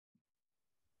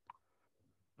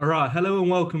All right, hello and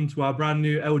welcome to our brand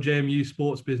new LJMU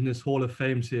Sports Business Hall of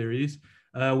Fame series.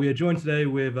 We are joined today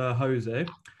with Jose.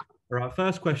 All right,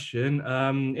 first question.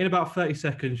 In about 30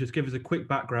 seconds, just give us a quick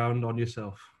background on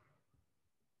yourself.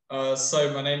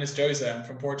 So my name is Jose. I'm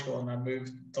from Portugal and I moved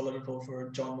to Liverpool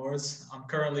for John Moores. I'm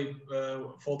currently a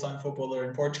full-time footballer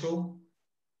in Portugal,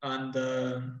 and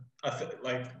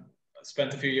I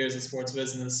spent a few years in sports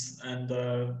business. And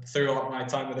throughout my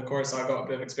time with the course, I got a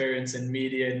bit of experience in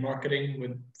media and marketing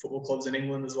with football clubs in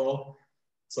England as well.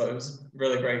 So it was a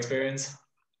really great experience.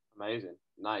 Amazing,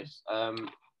 nice.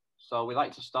 So we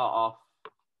like to start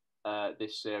off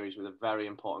this series with a very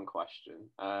important question: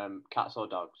 cats or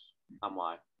dogs, and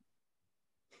why?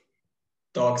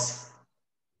 Dogs.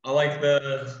 I like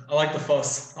the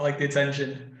fuss. I like the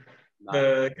attention. Nice.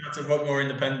 The cats are a bit more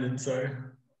independent, so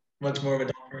much more of a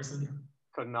dog person.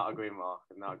 Could not agree more.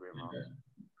 Yeah.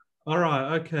 All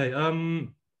right, okay.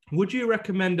 Would you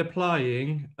recommend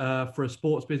applying for a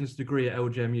sports business degree at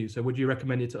LJMU? So would you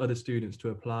recommend it to other students to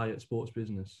apply at sports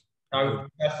business? I would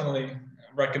definitely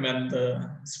recommend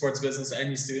sports business to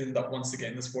any student that wants to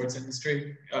get in the sports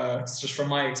industry. It's just from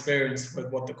my experience with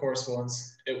what the course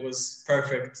was, it was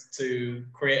perfect to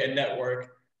create a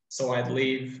network. So I'd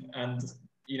leave and,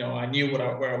 I knew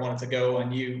where I wanted to go. I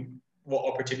knew what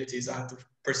opportunities I had to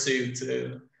pursue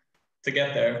to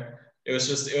get there. It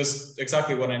was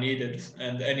exactly what I needed.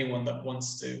 And anyone that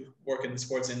wants to work in the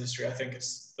sports industry, I think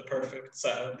is the perfect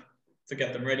setup to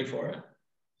get them ready for it.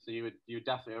 So you would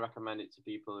definitely recommend it to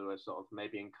people who are sort of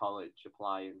maybe in college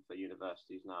applying for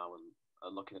universities now and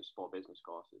are looking at sport business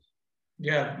courses?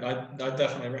 Yeah, I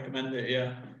definitely recommend it.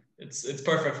 Yeah, it's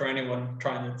perfect for anyone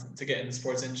trying to get in the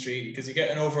sports industry, because you get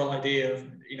an overall idea of,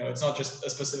 it's not just a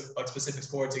specific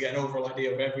sports. You get an overall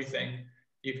idea of everything.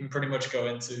 You can pretty much go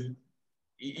into,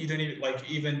 you don't even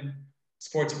even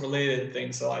sports related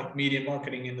things, so like media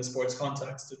marketing in the sports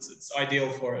context. It's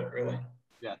ideal for it, really.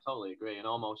 Yeah, totally agree. And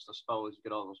almost, I suppose, you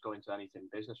could almost go into anything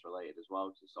business related as well,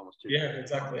 because it's almost too. Yeah,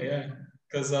 exactly. Yeah,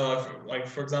 because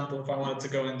for example, if I wanted to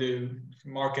go and do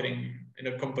marketing in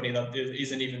a company that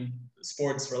isn't even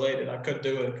sports related, I could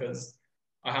do it because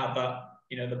I had that,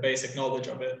 the basic knowledge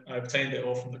of it. I obtained it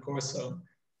all from the course, so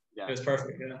yeah, it was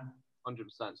perfect. Yeah,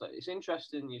 100%. So it's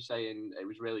interesting you saying it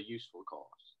was a really useful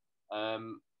course.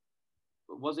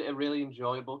 Was it a really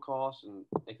enjoyable course? And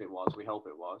if it was, we hope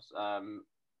it was.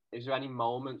 Is there any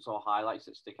moments or highlights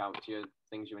that stick out to you,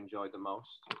 things you enjoyed the most?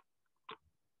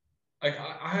 I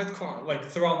had quite,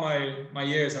 throughout my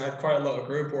years, I had quite a lot of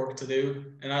group work to do,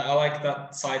 and I like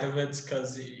that side of it,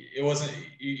 because it wasn't,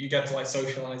 you get to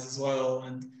socialize as well,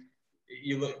 and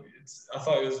I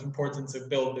thought it was important to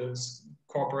build those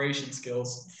cooperation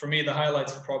skills. For me, the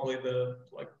highlights were probably the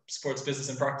sports business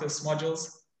and practice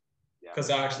modules, because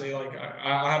I actually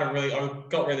I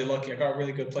got really lucky. I got a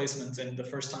really good placement in the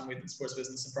first time we did sports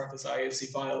business and practice at IFC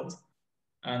filed,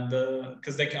 and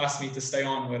because they asked me to stay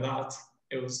on with that,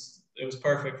 it was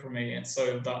perfect for me. And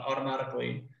so that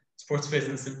automatically sports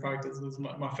business and practice was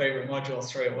my favorite module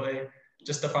straight away.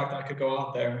 Just the fact that I could go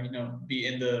out there, be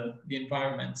in the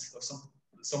environment of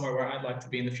somewhere where I'd like to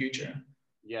be in the future.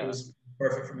 Yeah, it was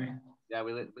perfect for me. Yeah,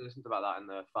 we listened about that in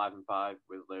the 5 and 5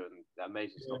 with Lou, and the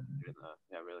amazing stuff doing there.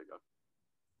 Yeah, really good.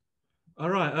 All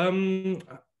right.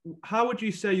 How would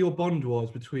you say your bond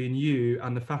was between you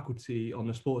and the faculty on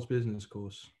the sports business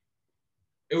course?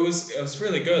 It was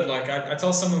really good. I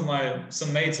tell some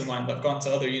mates of mine that have gone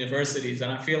to other universities,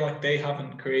 and I feel like they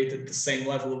haven't created the same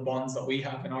level of bonds that we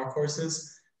have in our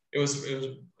courses. It was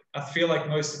I feel like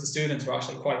most of the students were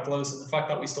actually quite close, and the fact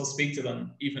that we still speak to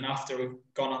them even after we've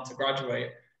gone on to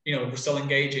graduate, we're still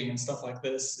engaging and stuff like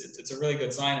this. It's a really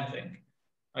good sign, I think.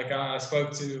 I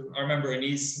remember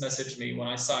Anise messaged me when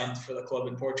I signed for the club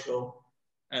in Portugal,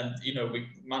 and we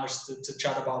managed to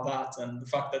chat about that, and the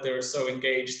fact that they were so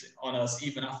engaged on us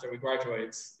even after we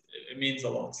graduate, it means a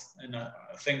lot. And I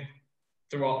think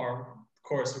throughout our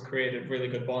course we created really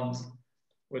good bonds,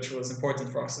 which was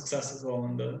important for our success as well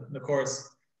in the course.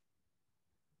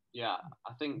 Yeah,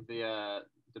 I think the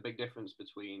big difference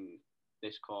between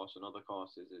this course and other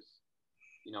courses is,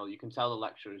 you can tell the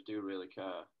lecturers do really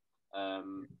care.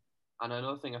 And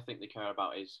another thing I think they care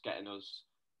about is getting us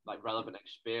relevant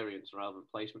experience and relevant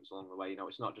placements along the way.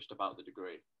 It's not just about the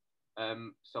degree.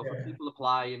 So for people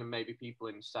applying and maybe people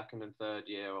in second and third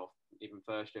year or even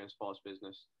first year in sports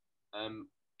business, can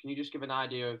you just give an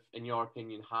idea of, in your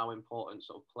opinion, how important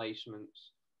sort of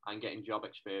placements and getting job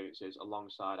experiences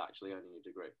alongside actually earning a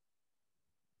degree?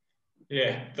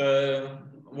 Yeah,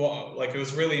 it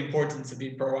was really important to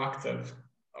be proactive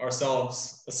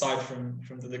ourselves aside from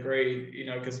the degree,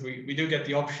 because we do get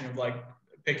the option of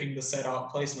picking the set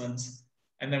out placements,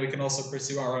 and then we can also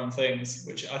pursue our own things,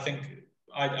 which I think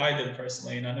I did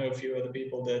personally, and I know a few other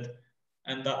people did.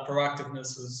 And that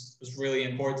proactiveness was really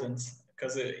important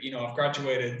because I've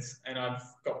graduated and I've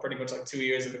got pretty much like 2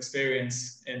 years of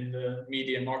experience in the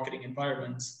media and marketing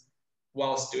environment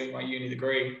whilst doing my uni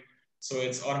degree. So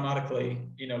it's automatically,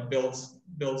 builds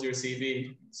your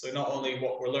CV. So not only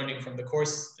what we're learning from the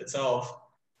course itself,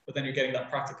 but then you're getting that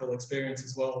practical experience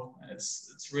as well. And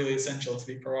it's really essential to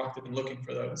be proactive and looking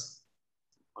for those.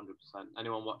 100%.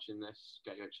 Anyone watching this,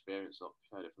 get your experience up.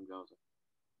 Heard it from Jose.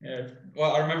 Yeah.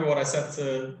 Well, I remember what I said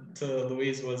to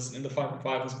Louise was in the 5 and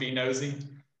 5 was be nosy.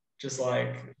 Just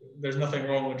like there's nothing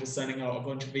wrong with just sending out a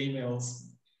bunch of emails,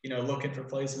 looking for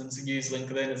placements and use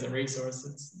LinkedIn as a resource.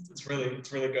 It's really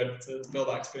good to build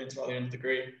that experience while you're in the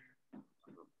degree.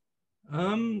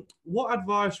 What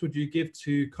advice would you give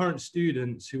to current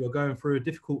students who are going through a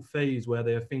difficult phase where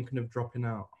they are thinking of dropping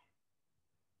out?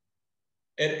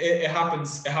 It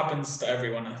happens to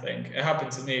everyone. I think it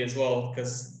happened to me as well,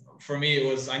 because for me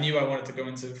I knew I wanted to go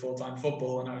into full-time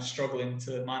football, and I was struggling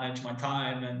to manage my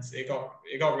time, and it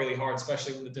got really hard,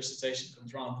 especially when the dissertation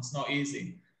comes around. It's not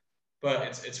easy,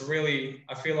 but it's really,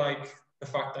 I feel like the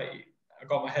fact that I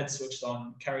got my head switched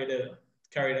on, carried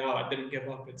it out, I didn't give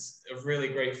up. It's a really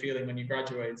great feeling when you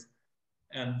graduate,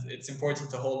 and it's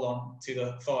important to hold on to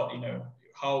the thought,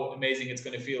 how amazing it's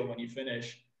going to feel when you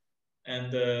finish.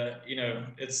 And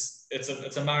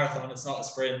it's a marathon. It's not a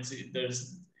sprint. It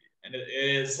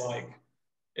is like,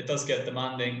 it does get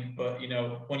demanding, but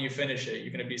when you finish it,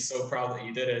 you're going to be so proud that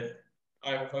you did it.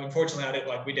 Unfortunately,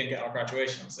 we didn't get our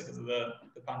graduation because of the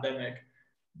pandemic,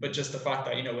 but just the fact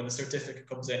that when the certificate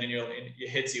comes in and it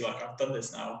hits you like, I've done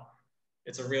this now,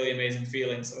 it's a really amazing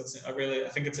feeling. So I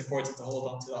think it's important to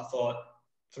hold on to that thought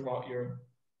throughout your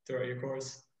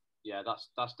course. Yeah,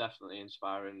 that's definitely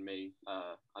inspiring me.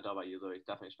 I don't know about you, Louie. It's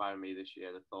definitely inspiring me this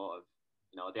year. The thought of,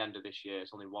 at the end of this year,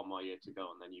 it's only one more year to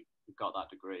go, and then you've got that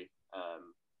degree,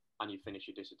 and you finish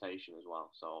your dissertation as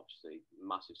well. So obviously,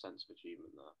 massive sense of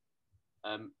achievement there.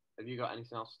 Have you got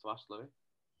anything else to ask, Louie?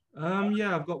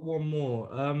 Yeah, I've got one more.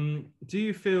 Do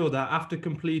you feel that after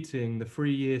completing the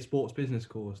 3-year sports business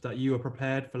course, that you are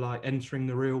prepared for entering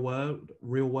the real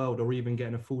world, or even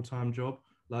getting a full-time job?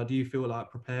 Do you feel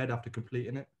prepared after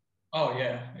completing it? Oh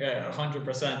yeah,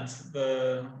 100%.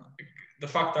 The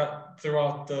fact that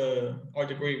throughout our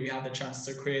degree we had the chance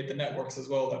to create the networks as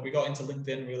well, that we got into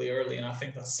LinkedIn really early, and I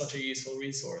think that's such a useful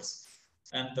resource.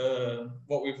 And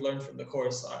what we've learned from the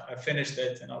course, I finished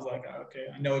it and I was like, okay,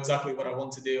 I know exactly what I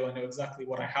want to do. I know exactly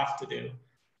what I have to do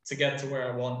to get to where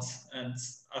I want. And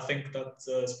I think that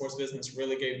sports business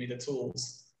really gave me the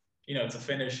tools, to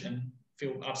finish and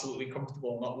feel absolutely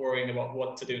comfortable, not worrying about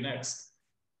what to do next.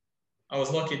 I was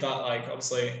lucky that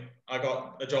obviously I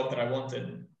got a job that I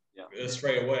wanted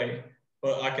straight away,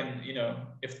 but I can,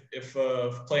 if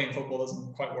playing football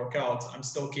doesn't quite work out, I'm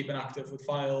still keeping active with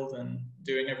Filed and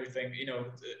doing everything, and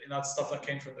that's stuff that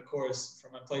came from the course,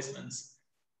 from my placements.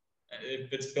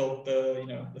 It's built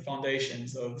the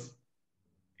foundations of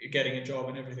getting a job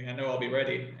and everything. I know I'll be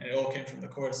ready, and it all came from the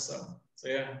course. So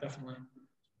yeah, definitely.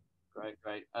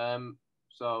 Great.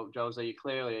 So, Jose, you're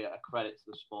clearly a credit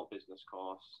to the sport business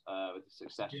course with the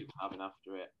success you're having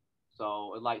after it.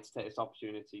 So, I'd like to take this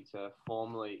opportunity to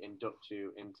formally induct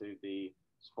you into the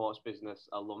Sports Business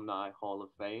Alumni Hall of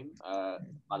Fame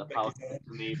by the power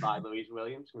to me by Louise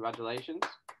Williams. Congratulations.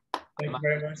 Thank you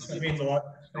very much. That means a lot.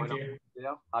 Thank you.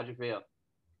 How'd you feel?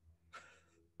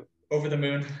 Over the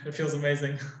moon. It feels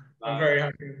amazing. I'm very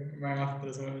happy for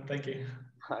this moment. Thank you.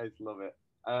 I love it.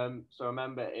 So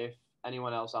remember, if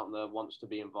anyone else out there wants to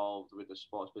be involved with the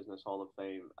Sports Business Hall of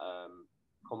Fame,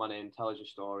 come on in, tell us your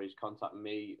stories, contact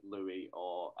me, Louie,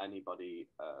 or anybody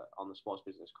on the sports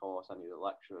business course, any of the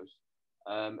lecturers.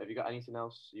 Have you got anything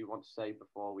else you want to say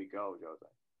before we go, Jose?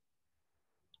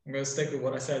 I'm going to stick with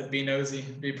what I said. Be nosy,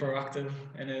 be proactive.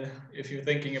 And if you're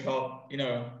thinking about,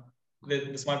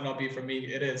 this might not be for me,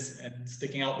 it is. And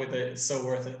sticking out with it is so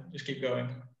worth it. Just keep going.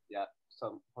 Yeah,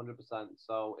 so 100%.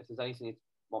 So if there's anything you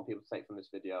want people to take from this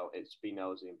video, it's be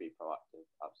nosy and be proactive.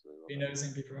 Absolutely. Be nosy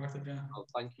and be proactive, yeah. Well,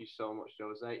 thank you so much,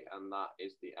 Jose. And that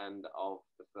is the end of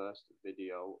the first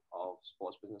video of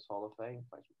Sports Business Hall of Fame.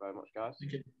 Thank you very much, guys.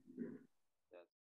 Thank you.